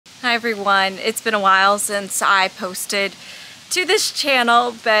Hi everyone, it's been a while since I posted to this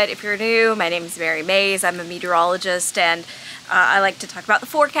channel, but if you're new, my name is Mary Mays. I'm a meteorologist and I like to talk about the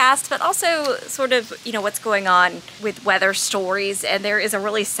forecast, but also sort of, what's going on with weather stories. And there is a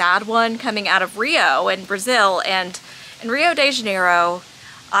really sad one coming out of Rio in Brazil, and in Rio de Janeiro,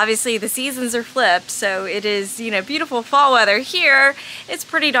 obviously the seasons are flipped, so it is, beautiful fall weather here. It's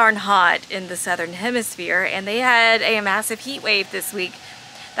pretty darn hot in the southern hemisphere, and they had a massive heat wave this week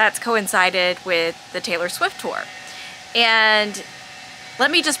that's coincided with the Taylor Swift tour. And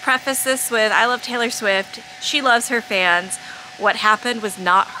let me just preface this with, I love Taylor Swift. She loves her fans. What happened was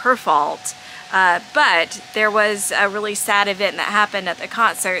not her fault. But there was a really sad event that happened at the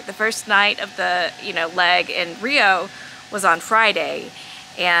concert. The first night of the, leg in Rio was on Friday.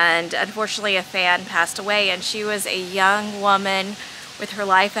 And unfortunately a fan passed away, and she was a young woman with her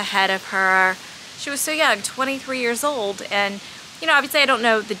life ahead of her. She was so young, 23 years old, and obviously I don't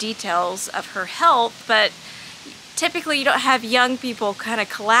know the details of her health, but typically you don't have young people kind of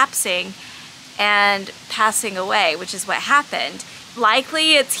collapsing and passing away, which is what happened.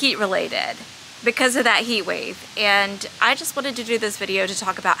 Likely it's heat related because of that heat wave. And I just wanted to do this video to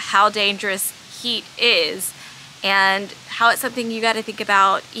talk about how dangerous heat is and how it's something you got to think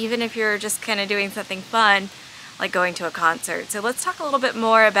about even if you're just kind of doing something fun like going to a concert. So let's talk a little bit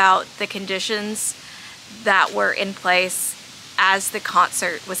more about the conditions that were in place as the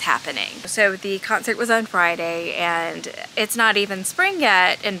concert was happening. So the concert was on Friday, and it's not even spring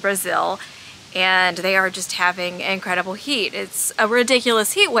yet in Brazil, and they are just having incredible heat. It's a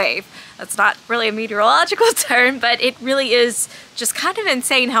ridiculous heat wave. That's not really a meteorological term, but it really is just kind of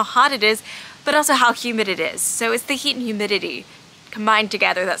insane how hot it is, but also how humid it is. So it's the heat and humidity combined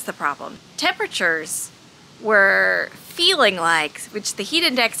together that's the problem. Temperatures were feeling like, which the heat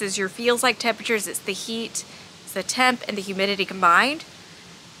index is your feels like temperatures, it's the heat, the temp and the humidity combined.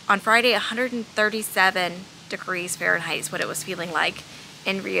 On Friday, 137 degrees Fahrenheit is what it was feeling like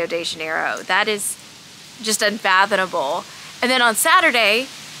in Rio de Janeiro. That is just unfathomable. And then on Saturday,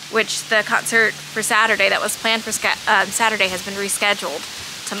 which the concert for Saturday that was planned for Saturday has been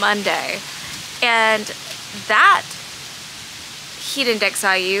rescheduled to Monday. And that heat index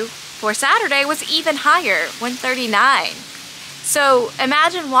value for Saturday was even higher, 139. So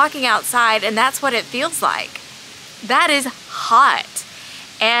imagine walking outside and that's what it feels like. That is hot.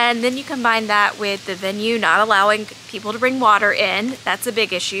 And then you combine that with the venue not allowing people to bring water in. That's a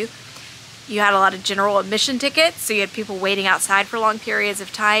big issue. You had a lot of general admission tickets, so you had people waiting outside for long periods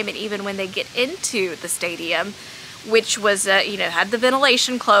of time, and even when they get into the stadium, which was, had the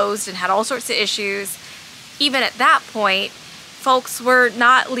ventilation closed and had all sorts of issues, even at that point, folks were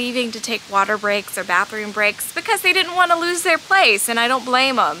not leaving to take water breaks or bathroom breaks because they didn't want to lose their place, and I don't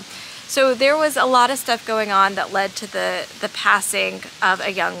blame them. So there was a lot of stuff going on that led to the passing of a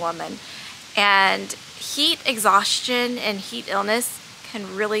young woman. And heat exhaustion and heat illness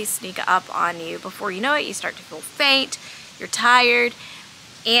can really sneak up on you. Before you know it, you start to feel faint, you're tired,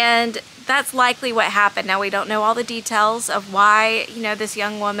 and that's likely what happened. Now, we don't know all the details of why, this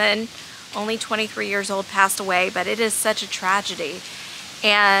young woman, only 23 years old, passed away, but it is such a tragedy.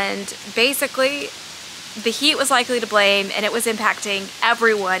 And basically, the heat was likely to blame, and it was impacting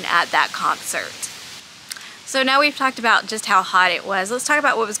everyone at that concert. So now we've talked about just how hot it was. Let's talk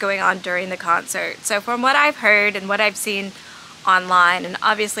about what was going on during the concert. So from what I've heard and what I've seen online, and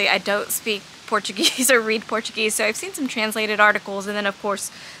obviously I don't speak Portuguese or read Portuguese, so I've seen some translated articles, and then of course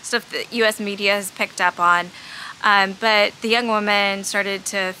stuff that US media has picked up on. But the young woman started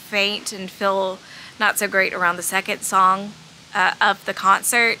to faint and feel not so great around the second song of the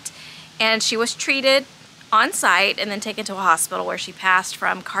concert, and she was treated on site and then taken to a hospital where she passed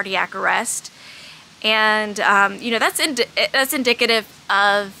from cardiac arrest. And that's indicative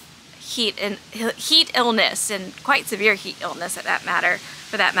of heat illness, and quite severe heat illness for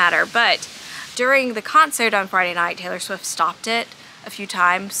that matter. But during the concert on Friday night, Taylor Swift stopped it a few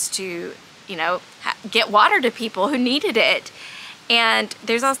times to get water to people who needed it. And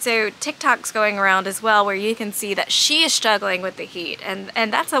there's also TikToks going around as well where you can see that she is struggling with the heat, and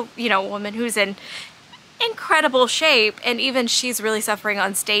that's a woman who's in incredible shape, and even she's really suffering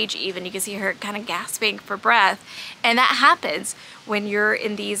on stage. Even you can see her kind of gasping for breath, and that happens when you're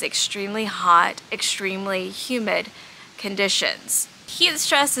in these extremely hot, extremely humid conditions. Heat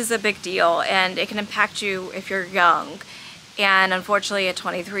stress is a big deal, and it can impact you if you're young. And unfortunately, a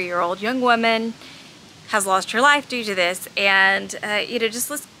 23-year-old young woman has lost her life due to this. And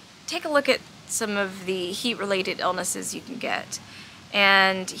just let's take a look at some of the heat-related illnesses you can get.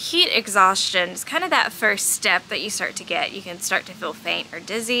 And heat exhaustion is kind of that first step that you start to get. You can start to feel faint or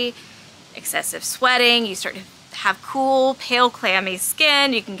dizzy, excessive sweating, you start to have cool, pale, clammy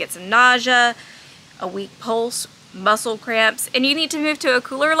skin. You can get some nausea, a weak pulse, muscle cramps, and you need to move to a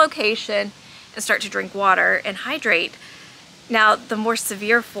cooler location and start to drink water and hydrate. Now, the more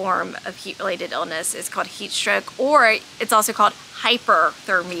severe form of heat-related illness is called heat stroke, or it's also called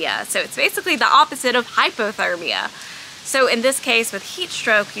hyperthermia. So it's basically the opposite of hypothermia. So in this case, with heat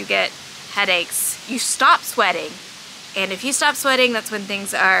stroke, you get headaches, you stop sweating. And if you stop sweating, that's when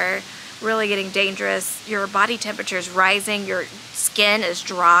things are really getting dangerous. Your body temperature is rising, your skin is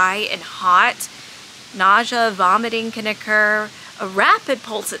dry and hot. Nausea, vomiting can occur, a rapid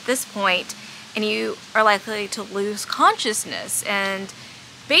pulse at this point, and you are likely to lose consciousness. And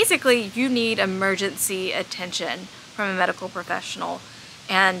basically, you need emergency attention from a medical professional.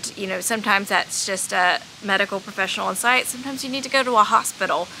 And, you know, sometimes that's just a medical professional on site. Sometimes you need to go to a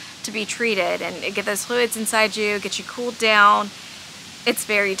hospital to be treated and get those fluids inside you, get you cooled down. It's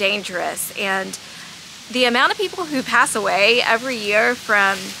very dangerous. And the amount of people who pass away every year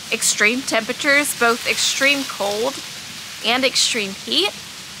from extreme temperatures, both extreme cold and extreme heat,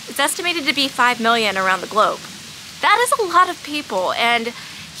 is estimated to be 5 million around the globe. That is a lot of people, and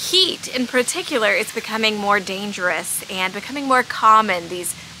heat in particular is becoming more dangerous and becoming more common,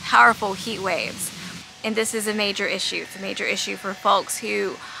 these powerful heat waves. And this is a major issue. It's a major issue for folks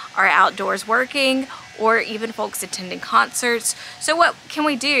who are outdoors working, or even folks attending concerts. So what can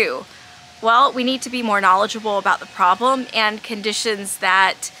we do? Well, we need to be more knowledgeable about the problem and conditions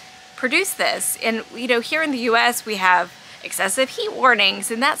that produce this. And, you know, here in the US, we have excessive heat warnings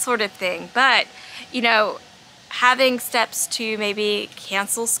and that sort of thing. But, you know, having steps to maybe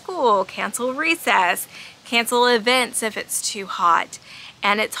cancel school, cancel recess, cancel events if it's too hot.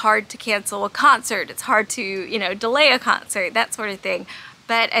 And it's hard to cancel a concert. It's hard to, you know, delay a concert, that sort of thing.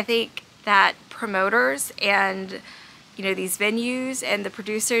 But I think that promoters and, you know, these venues and the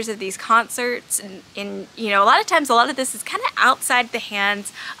producers of these concerts and you know, a lot of times a lot of this is kind of outside the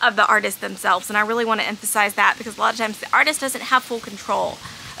hands of the artists themselves, and I really want to emphasize that, because a lot of times the artist doesn't have full control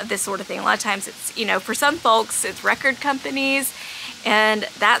of this sort of thing. A lot of times it's, you know, for some folks it's record companies and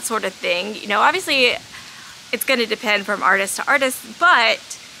that sort of thing. You know, obviously it's going to depend from artist to artist,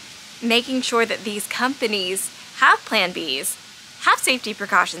 but making sure that these companies have plan Bs, have safety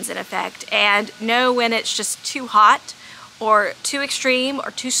precautions in effect, and know when it's just too hot or too extreme or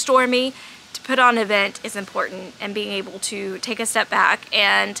too stormy to put on an event is important, and being able to take a step back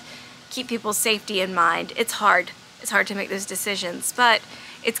and keep people's safety in mind. It's hard. It's hard to make those decisions, but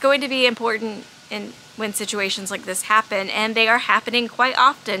it's going to be important when situations like this happen, and they are happening quite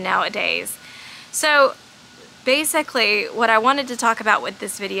often nowadays. So basically, what I wanted to talk about with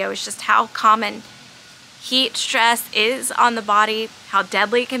this video is just how common heat stress is on the body, how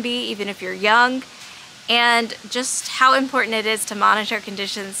deadly it can be even if you're young, and just how important it is to monitor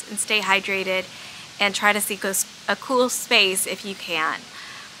conditions and stay hydrated and try to seek a cool space if you can.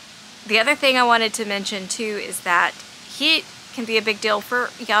 The other thing I wanted to mention too is that heat can be a big deal for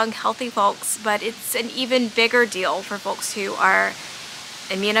young, healthy folks, but it's an even bigger deal for folks who are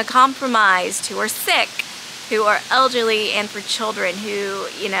immunocompromised, who are sick, who are elderly, and for children who,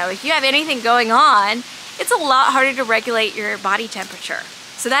 you know, if you have anything going on, it's a lot harder to regulate your body temperature.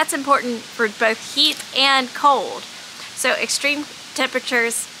 So that's important for both heat and cold. So extreme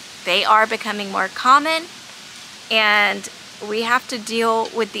temperatures, they are becoming more common, and we have to deal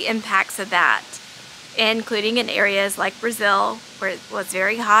with the impacts of that, including in areas like Brazil, where it was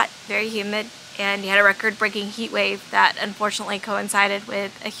very hot, very humid, and you had a record-breaking heat wave that unfortunately coincided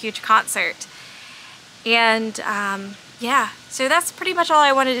with a huge concert. And yeah, so that's pretty much all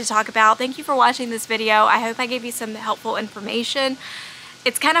I wanted to talk about. Thank you for watching this video. I hope I gave you some helpful information.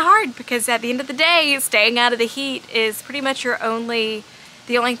 It's kind of hard because at the end of the day, staying out of the heat is pretty much the only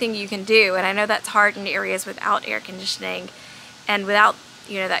thing you can do. And I know that's hard in areas without air conditioning and without,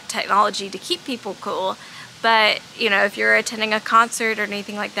 you know, that technology to keep people cool. But, you know, if you're attending a concert or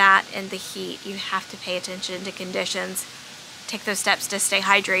anything like that in the heat, you have to pay attention to conditions, take those steps to stay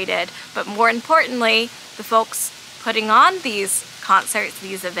hydrated. But more importantly, the folks putting on these concerts,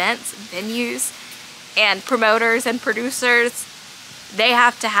 these events, venues, and promoters and producers, they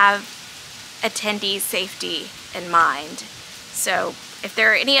have to have attendees' safety in mind. So if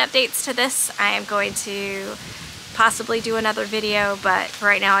there are any updates to this, I am going to possibly do another video, but for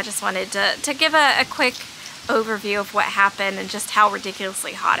right now I just wanted to give a quick overview of what happened and just how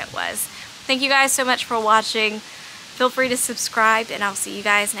ridiculously hot it was. Thank you guys so much for watching. Feel free to subscribe, and I'll see you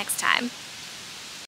guys next time.